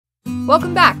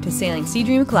Welcome back to Sailing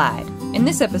Seadream Clyde. In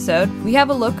this episode, we have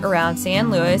a look around San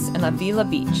Luis and La Villa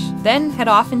Beach, then head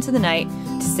off into the night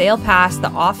to sail past the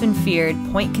often feared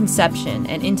Point Conception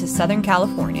and into Southern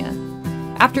California.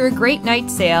 After a great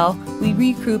night's sail, we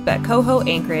regroup at Cojo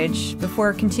Anchorage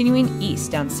before continuing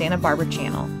east down Santa Barbara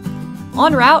Channel.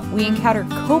 En route, we encounter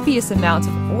copious amounts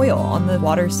of oil on the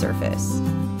water's surface.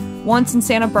 Once in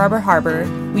Santa Barbara Harbor,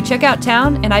 we check out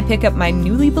town and I pick up my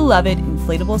newly beloved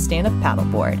inflatable stand-up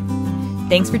paddleboard.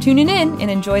 Thanks for tuning in and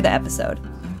enjoy the episode.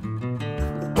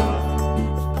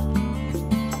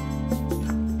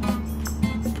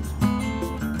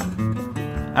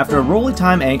 After a rolly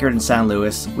time anchored in San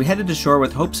Luis, we headed to shore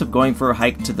with hopes of going for a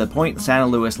hike to the Point Santa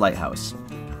Luis Lighthouse.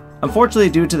 Unfortunately,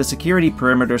 due to the security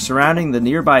perimeter surrounding the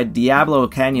nearby Diablo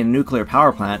Canyon nuclear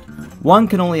power plant, one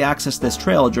can only access this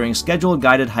trail during scheduled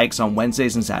guided hikes on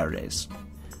Wednesdays and Saturdays.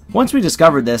 Once we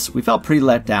discovered this, we felt pretty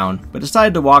let down, but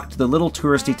decided to walk to the little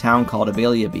touristy town called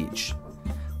Avila Beach.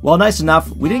 While nice enough,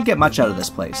 we didn't get much out of this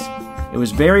place. It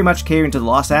was very much catering to the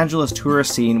Los Angeles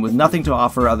tourist scene with nothing to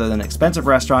offer other than expensive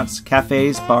restaurants,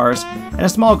 cafes, bars, and a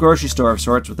small grocery store of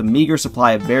sorts with a meager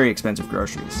supply of very expensive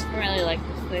groceries. I really like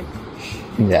this place.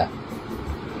 Yeah.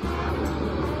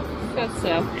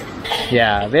 So.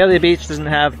 Yeah, Avila Beach doesn't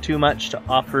have too much to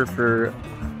offer for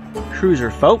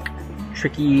cruiser folk.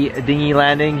 Tricky dinghy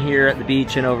landing here at the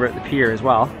beach and over at the pier as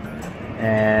well.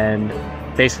 And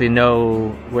basically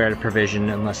nowhere to provision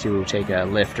unless you take a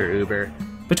Lyft or Uber.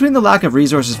 Between the lack of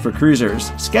resources for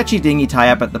cruisers, sketchy dinghy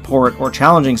tie-up at the port, or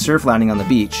challenging surf landing on the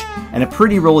beach, and a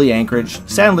pretty rolly anchorage,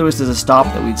 San Luis is a stop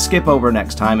that we'd skip over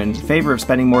next time in favor of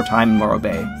spending more time in Morro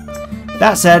Bay.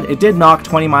 That said, it did knock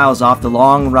 20 miles off the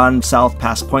long run south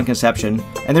past Point Conception,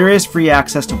 and there is free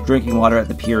access to drinking water at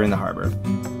the pier in the harbor.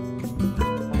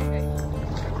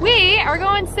 We are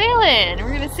going sailing.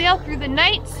 We're going to sail through the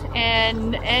night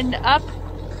and end up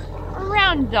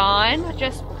around dawn,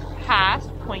 just past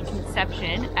Point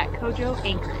Conception at Cojo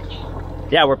Anchorage.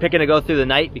 Yeah, we're picking to go through the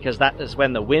night because that is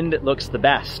when the wind looks the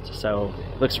best. So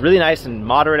it looks really nice and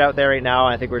moderate out there right now.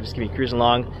 I think we're just going to be cruising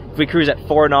along. If we cruise at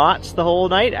 4 knots the whole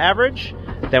night average,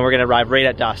 then we're going to arrive right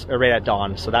at dusk or right at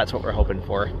dawn. So that's what we're hoping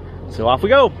for. So off we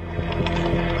go.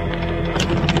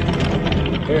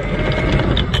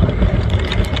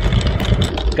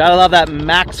 Gotta love that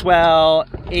Maxwell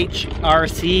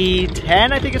HRC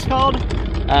 10, I think it's called.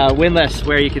 Windlass,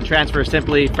 where you can transfer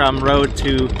simply from rode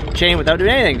to chain without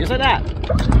doing anything, just like that.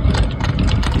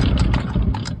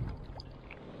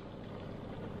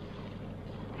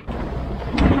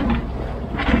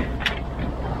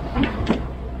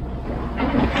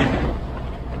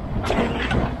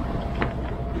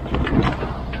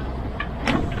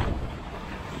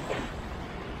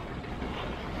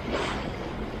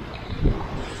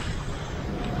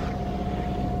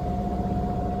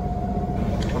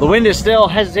 The wind is still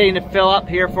hesitating to fill up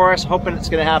here for us, hoping it's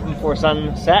going to happen before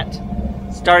sunset.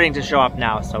 It's starting to show up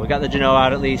now, so we got the Genoa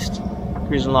out at least,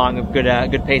 cruising along a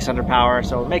good pace under power.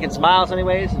 So we're making some miles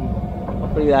anyways, and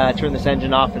hopefully turn this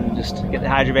engine off and just get the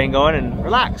hydrovane going and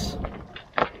relax.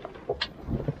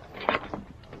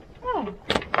 Oh.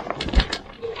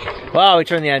 Well, we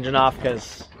turned the engine off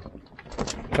because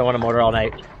don't want to motor all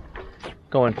night.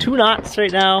 Going 2 knots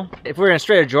right now. If we're in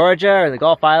Strait of Georgia or the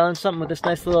Gulf Islands, something with this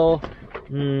nice little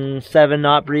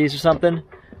 7-knot breeze or something,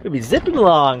 we'd be zipping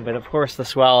along, but of course the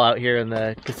swell out here in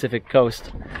the Pacific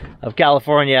coast of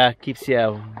California keeps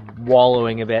you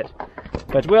wallowing a bit.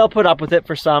 But we'll put up with it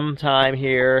for some time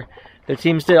here. There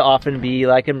seems to often be,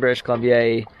 like in British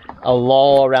Columbia, a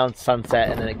lull around sunset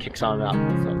and then it kicks on up.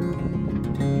 So.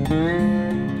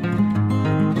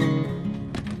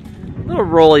 A little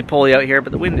roly-poly out here,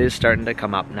 but the wind is starting to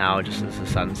come up now just as the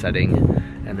sun's setting.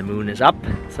 And the moon is up,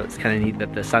 so it's kind of neat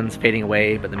that the sun's fading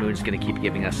away, but the moon's going to keep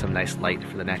giving us some nice light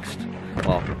for the next,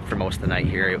 well, for most of the night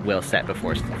here. It will set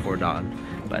before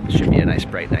dawn, but it should be a nice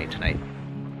bright night tonight.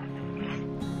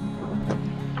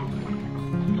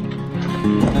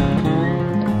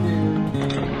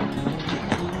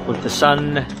 With the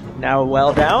sun now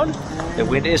well down, the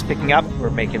wind is picking up. We're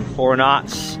making 4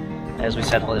 knots as we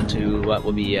settle into what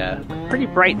will be a pretty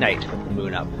bright night with the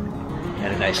moon up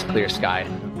and a nice clear sky.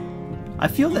 I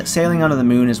feel that sailing under the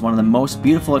moon is one of the most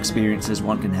beautiful experiences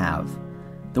one can have.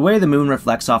 The way the moon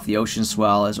reflects off the ocean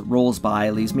swell as it rolls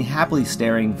by leaves me happily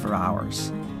staring for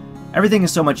hours. Everything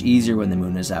is so much easier when the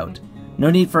moon is out. No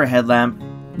need for a headlamp,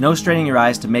 no straining your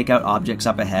eyes to make out objects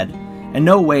up ahead, and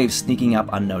no waves sneaking up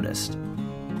unnoticed.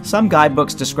 Some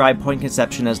guidebooks describe Point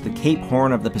Conception as the Cape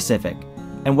Horn of the Pacific,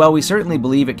 and while we certainly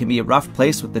believe it can be a rough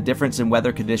place with the difference in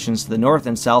weather conditions to the north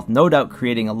and south no doubt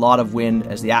creating a lot of wind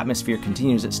as the atmosphere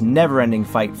continues its never-ending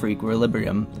fight for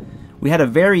equilibrium, we had a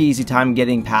very easy time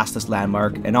getting past this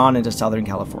landmark and on into Southern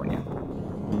California.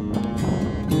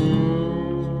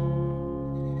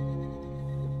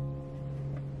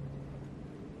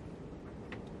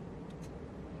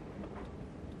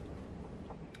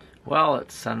 Well,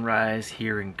 it's sunrise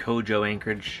here in Cojo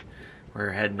Anchorage.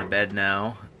 We're heading to bed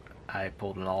now. I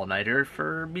pulled an all-nighter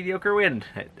for mediocre wind,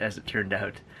 as it turned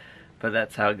out. But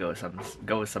that's how it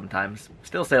goes sometimes.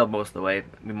 Still sailed most of the way.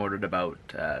 We motored about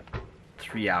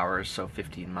 3 hours, so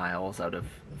 15 miles out of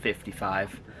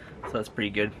 55. So that's pretty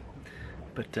good.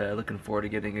 But looking forward to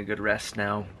getting a good rest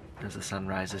now as the sun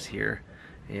rises here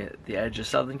at the edge of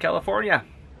Southern California.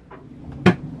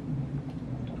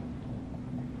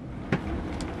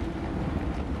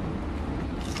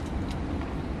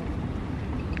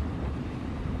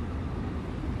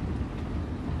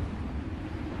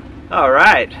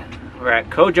 Alright, we're at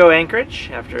Cojo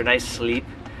Anchorage after a nice sleep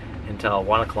until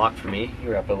 1 o'clock for me. You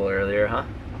were up a little earlier, huh?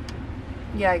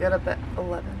 Yeah, I got up at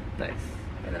 11. Nice.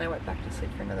 And then I went back to sleep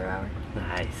for another hour.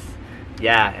 Nice.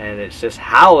 Yeah, and it's just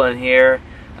howling here.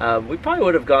 We probably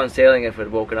would have gone sailing if we'd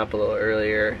woken up a little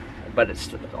earlier, but it's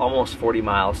almost 40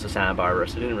 miles to Santa Barbara,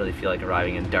 so it didn't really feel like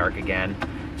arriving in dark again,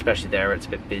 especially there where it's a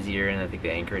bit busier, and I think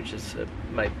the Anchorage is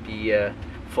might be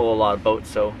full of a lot of boats,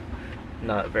 so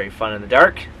not very fun in the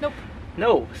dark. Nope.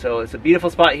 No, so it's a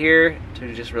beautiful spot here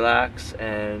to just relax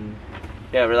and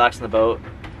relax on the boat.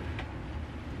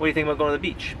 What do you think about going to the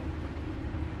beach?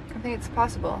 I think it's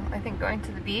possible. I think going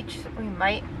to the beach, we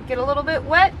might get a little bit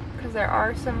wet because there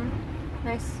are some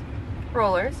nice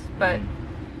rollers, but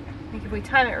I think if we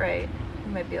time it right,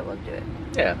 we might be able to do it.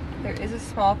 Yeah. There is a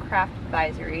small craft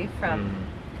advisory from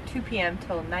 2 p.m.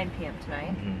 till 9 p.m.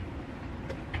 tonight.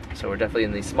 So we're definitely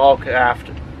in the small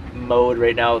craft mode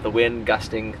right now with the wind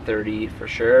gusting 30 for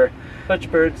sure. Bunch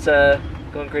of birds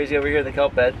going crazy over here in the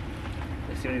kelp bed.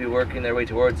 They seem to be working their way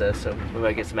towards us, so we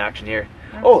might get some action here.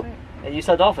 That's oh, right. And you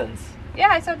saw dolphins. Yeah,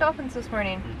 I saw dolphins this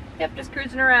morning. Yep, just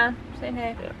cruising around, saying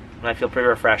hey. Yeah. And I feel pretty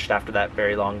refreshed after that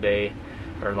very long day,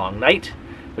 or long night,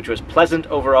 which was pleasant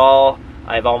overall.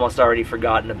 I've almost already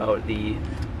forgotten about the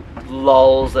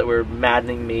lulls that were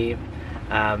maddening me,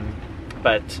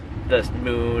 but the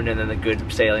moon and then the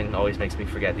good sailing always makes me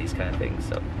forget these kind of things,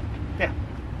 so yeah.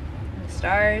 And the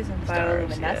stars and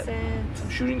bioluminescence. Yeah. Some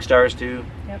shooting stars too.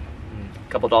 Yep. A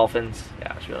couple dolphins.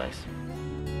 Yeah, it's real nice.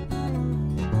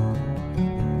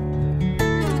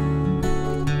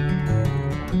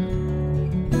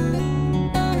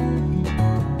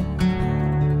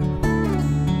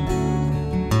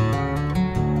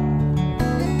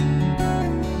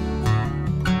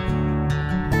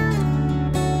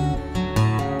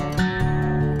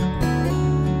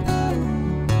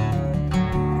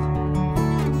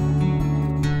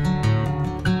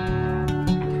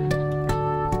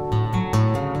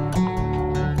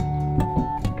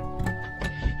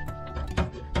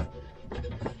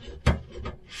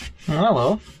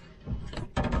 Hello.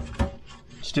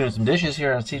 Just doing some dishes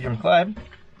here on Seadream Clyde.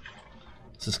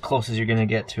 It's as close as you're going to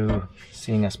get to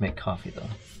seeing us make coffee, though.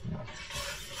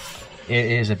 It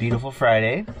is a beautiful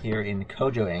Friday here in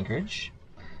Cojo Anchorage,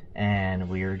 and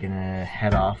we're going to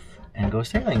head off and go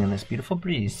sailing in this beautiful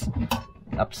breeze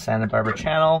up Santa Barbara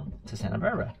Channel to Santa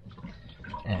Barbara.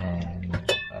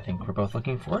 And I think we're both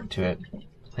looking forward to it.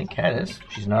 I think Kat is.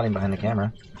 She's nodding behind the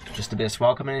camera. Just a bit of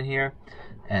swell coming in here.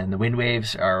 And the wind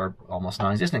waves are almost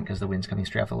non-existent because the wind's coming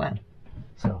straight off the land.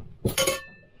 So,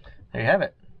 there you have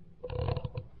it.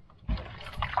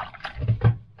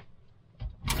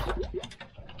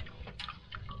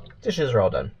 Dishes are all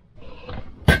done.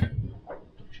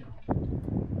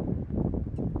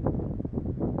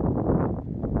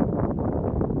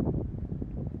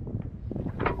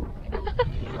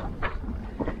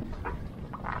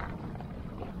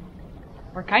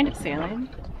 We're kind of sailing.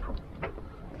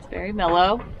 Very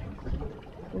mellow.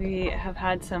 We have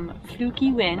had some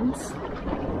fluky winds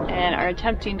and are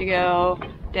attempting to go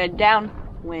dead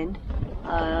downwind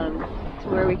to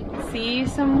where we can see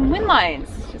some wind lines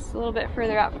just a little bit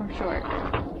further out from shore.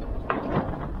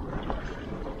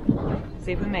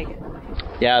 See if we make it.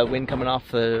 Yeah, the wind coming off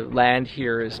the land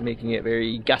here is making it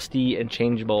very gusty and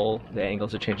changeable. The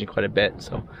angles are changing quite a bit,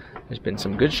 so there's been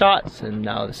some good shots, and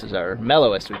now this is our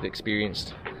mellowest we've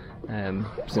experienced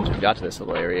since we got to this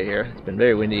little area here. It's been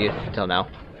very windy until now,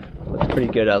 but it's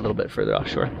pretty good a little bit further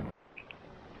offshore.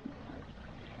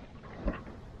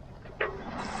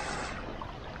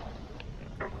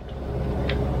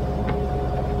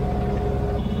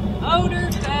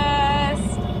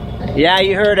 Motorfest! Yeah,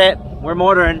 you heard it. We're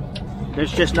motoring.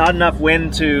 There's just not enough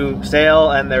wind to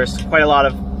sail, and there's quite a lot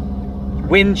of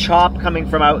wind chop coming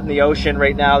from out in the ocean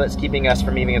right now that's keeping us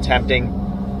from even attempting.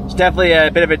 It's definitely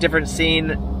a bit of a different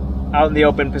scene out in the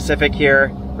open Pacific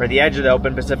here, or the edge of the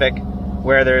open Pacific,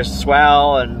 where there's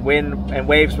swell and wind and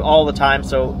waves all the time,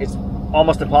 so it's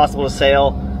almost impossible to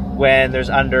sail when there's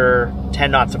under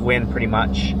 10 knots of wind pretty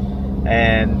much.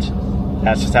 And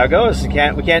that's just how it goes. We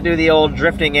can't do the old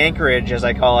drifting anchorage, as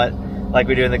I call it, like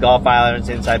we do in the Gulf Islands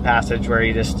inside passage, where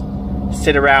you just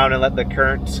sit around and let the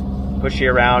current push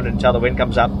you around until the wind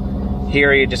comes up.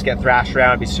 Here you just get thrashed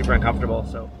around and be super uncomfortable.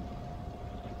 So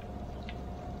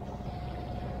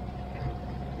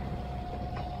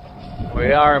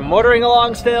we are motoring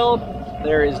along still.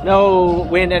 There is no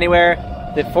wind anywhere.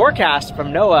 The forecast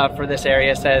from NOAA for this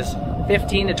area says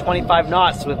 15 to 25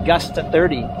 knots with gusts at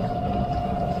 30.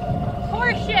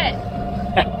 Horseshit!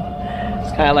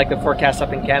 It's kind of like the forecast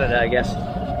up in Canada, I guess.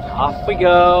 Off we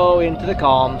go into the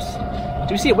calms.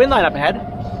 Do we see a wind line up ahead?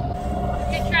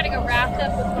 We could try to go raft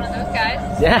up with one of those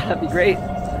guys. Yeah, that'd be great.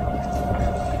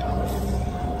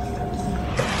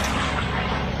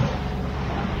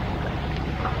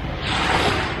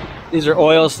 These are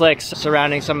oil slicks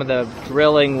surrounding some of the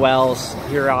drilling wells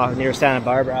here near Santa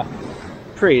Barbara.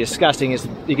 Pretty disgusting.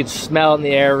 You can smell it in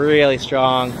the air really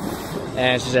strong,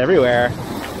 and it's just everywhere.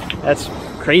 That's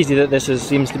crazy that this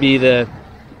seems to be the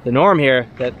norm here,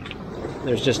 that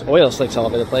there's just oil slicks all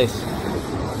over the place.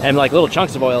 And like little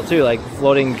chunks of oil too, like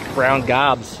floating brown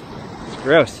gobs. It's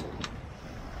gross.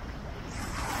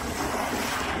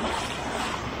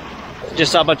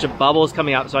 Just saw a bunch of bubbles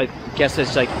coming up, so I guess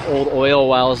it's like old oil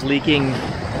wells leaking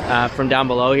from down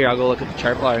below here. I'll go look at the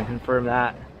chart plotter and confirm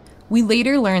that. We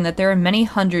later learned that there are many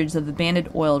hundreds of abandoned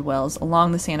oil wells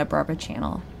along the Santa Barbara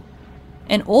Channel.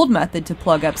 An old method to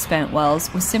plug up spent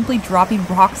wells was simply dropping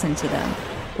rocks into them,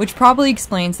 which probably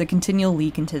explains the continual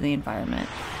leak into the environment.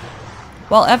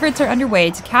 While efforts are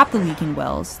underway to cap the leaking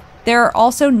wells, there are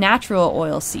also natural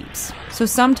oil seeps, so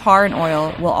some tar and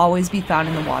oil will always be found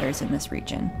in the waters in this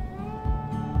region.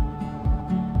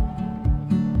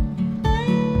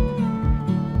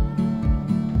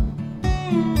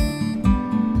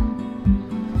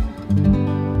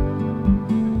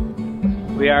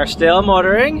 We are still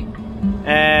motoring,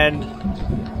 and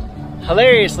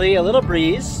hilariously, a little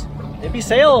breeze. It'd be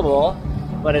sailable,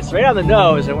 but it's right on the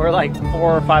nose, and we're like 4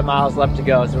 or 5 miles left to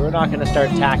go, so we're not going to start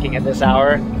tacking at this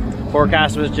hour.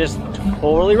 Forecast was just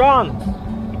totally wrong.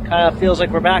 Kind of feels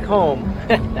like we're back home.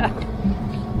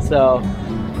 So,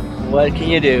 what can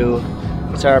you do?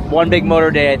 It's our one big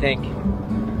motor day, I think.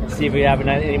 Let's see if we have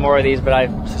any more of these, but I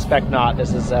suspect not.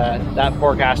 This is that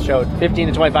forecast showed 15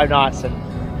 to 25 knots, and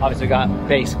obviously got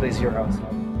basically 0. So.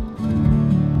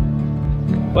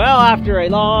 Well, after a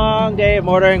long day of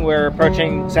motoring, we're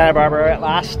approaching Santa Barbara at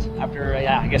last. After,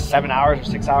 I guess 7 hours or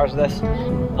 6 hours of this.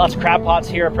 Lots of crab pots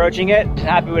here approaching it.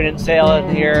 Happy we didn't sail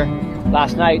in here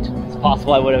last night. It's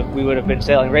possible we would have been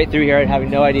sailing right through here and having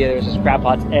no idea there was just crab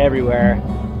pots everywhere.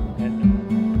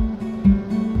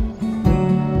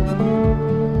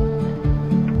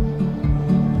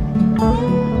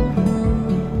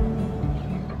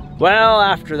 Well,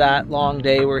 after that long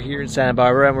day, we're here in Santa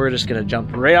Barbara, and we're just gonna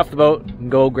jump right off the boat and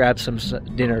go grab some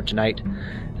dinner tonight.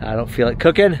 I don't feel like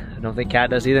cooking. I don't think Kat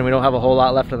does either, and we don't have a whole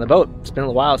lot left on the boat. It's been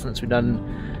a while since we've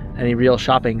done any real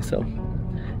shopping, so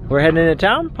we're heading into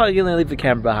town. Probably gonna leave the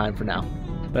camera behind for now.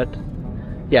 But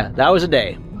yeah, that was a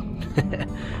day.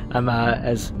 I'm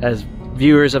as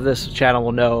viewers of this channel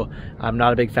will know, I'm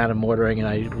not a big fan of motoring, and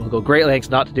I will go great lengths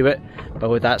not to do it. But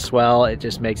with that swell, it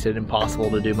just makes it impossible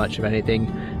to do much of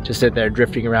anything. Just sit there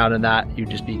drifting around in that,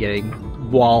 you'd just be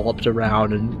getting walloped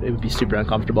around, and it would be super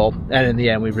uncomfortable. And in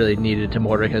the end, we really needed to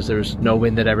motor because there was no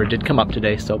wind that ever did come up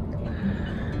today. So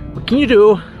what can you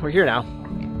do? We're here now.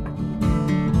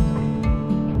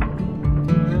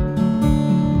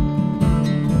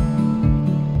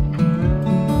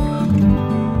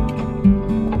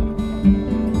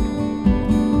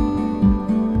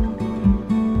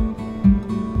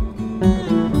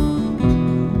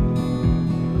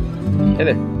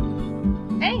 Hey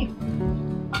there. Hey!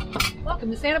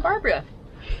 Welcome to Santa Barbara.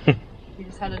 We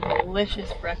just had a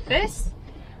delicious breakfast.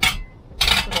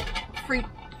 Little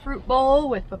fruit bowl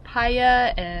with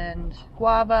papaya and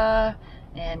guava,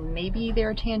 and maybe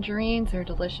they're tangerines. They're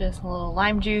delicious. A little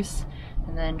lime juice.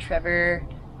 And then Trevor,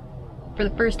 for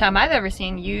the first time I've ever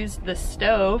seen, used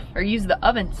the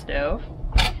oven stove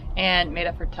and made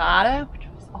a frittata, which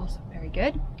was also very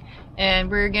good.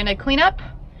 And we're gonna clean up,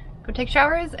 go take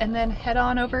showers, and then head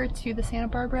on over to the Santa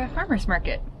Barbara Farmers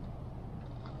Market.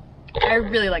 I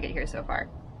really like it here so far.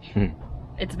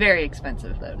 It's very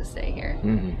expensive though to stay here.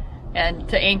 And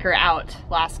to anchor out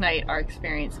last night, our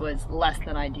experience was less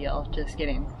than ideal, just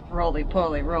getting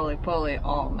roly-poly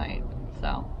all night.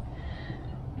 So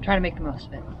I'm trying to make the most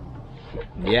of it.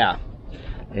 Yeah,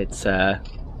 it's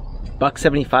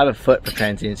 $1.75 a foot for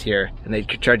transients here, and they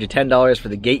could charge you $10 for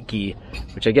the gate key,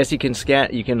 which I guess you can scan.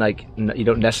 You can like you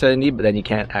don't necessarily need, but then you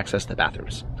can't access the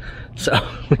bathrooms. So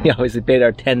we obviously paid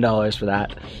our $10 for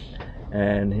that,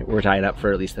 and we're tying up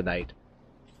for at least the night.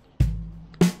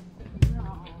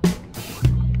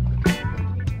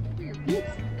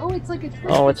 Oh, it's like it's.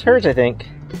 Oh, it's hers, I think.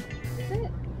 Is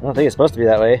it? I don't think it's supposed to be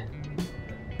that way.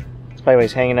 It's probably why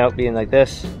he's hanging out, being like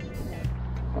this.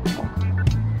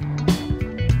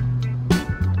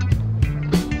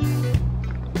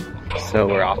 So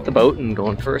we're off the boat and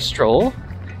going for a stroll.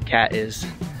 Kat is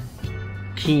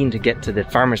keen to get to the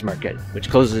farmer's market, which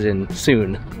closes in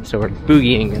soon. So we're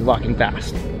boogieing and walking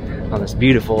fast on this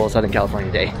beautiful Southern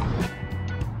California day.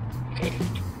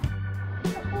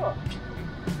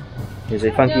 Here's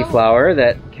a funky flower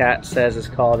that Kat says is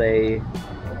called a...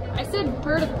 I said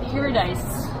bird of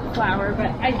paradise flower,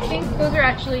 but I think those are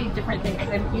actually different things.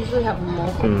 I usually have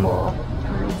multiple.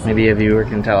 Maybe a viewer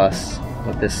can tell us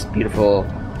what this beautiful,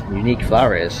 unique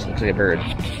flower is. Looks like a bird.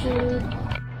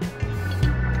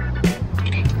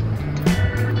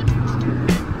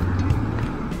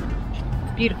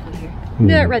 It's beautiful here. Look at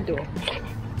that red door.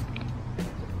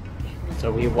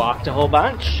 So we walked a whole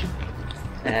bunch,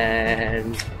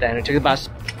 and then we took the bus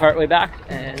part way back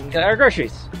and got our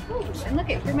groceries. Ooh, and look,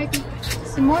 there might be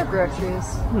some more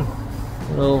groceries.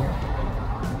 Little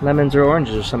lemons or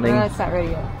oranges or something. No, it's not ready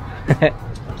yet.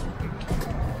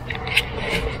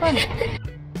 Fun.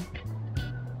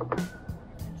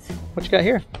 What you got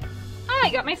here? I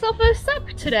got myself a sup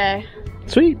today.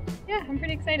 Sweet. Yeah, I'm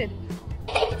pretty excited.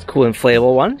 It's a cool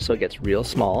inflatable one, so it gets real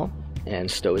small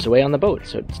and stows away on the boat.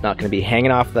 So it's not going to be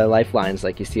hanging off the lifelines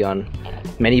like you see on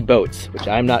many boats, which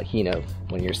I'm not keen of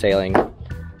when you're sailing,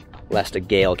 lest a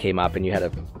gale came up and you had a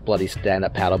bloody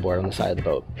stand-up paddleboard on the side of the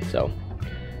boat. So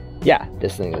yeah,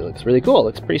 this thing looks really cool. It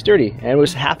looks pretty sturdy, and it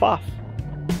was half off.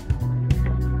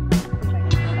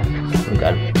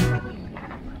 Okay.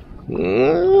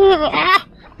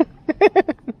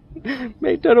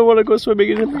 Mate, I don't want to go swimming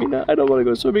in the marina. I don't want to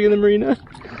go swimming in the marina.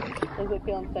 Does it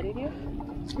feel unsteady to you?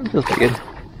 It feels pretty good.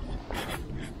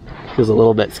 Feels a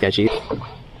little bit sketchy.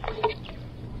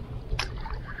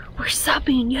 We're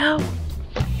supping, yo.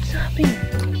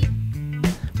 Supping.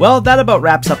 Well, that about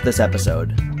wraps up this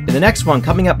episode. In the next one,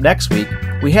 coming up next week,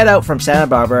 we head out from Santa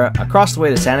Barbara across the way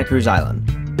to Santa Cruz Island.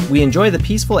 We enjoy the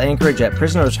peaceful anchorage at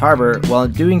Prisoners Harbor while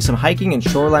doing some hiking and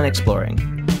shoreline exploring.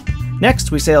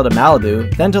 Next, we sail to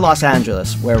Malibu, then to Los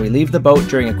Angeles, where we leave the boat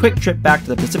during a quick trip back to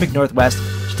the Pacific Northwest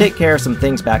to take care of some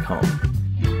things back home.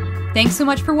 Thanks so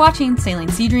much for watching Sailing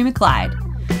Sea Dream at Clyde.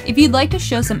 If you'd like to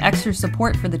show some extra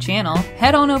support for the channel,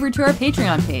 head on over to our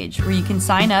Patreon page, where you can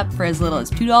sign up for as little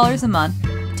as $2 a month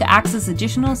to access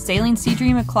additional Sailing Sea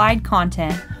Dream at Clyde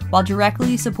content while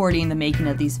directly supporting the making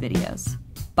of these videos.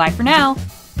 Bye for now!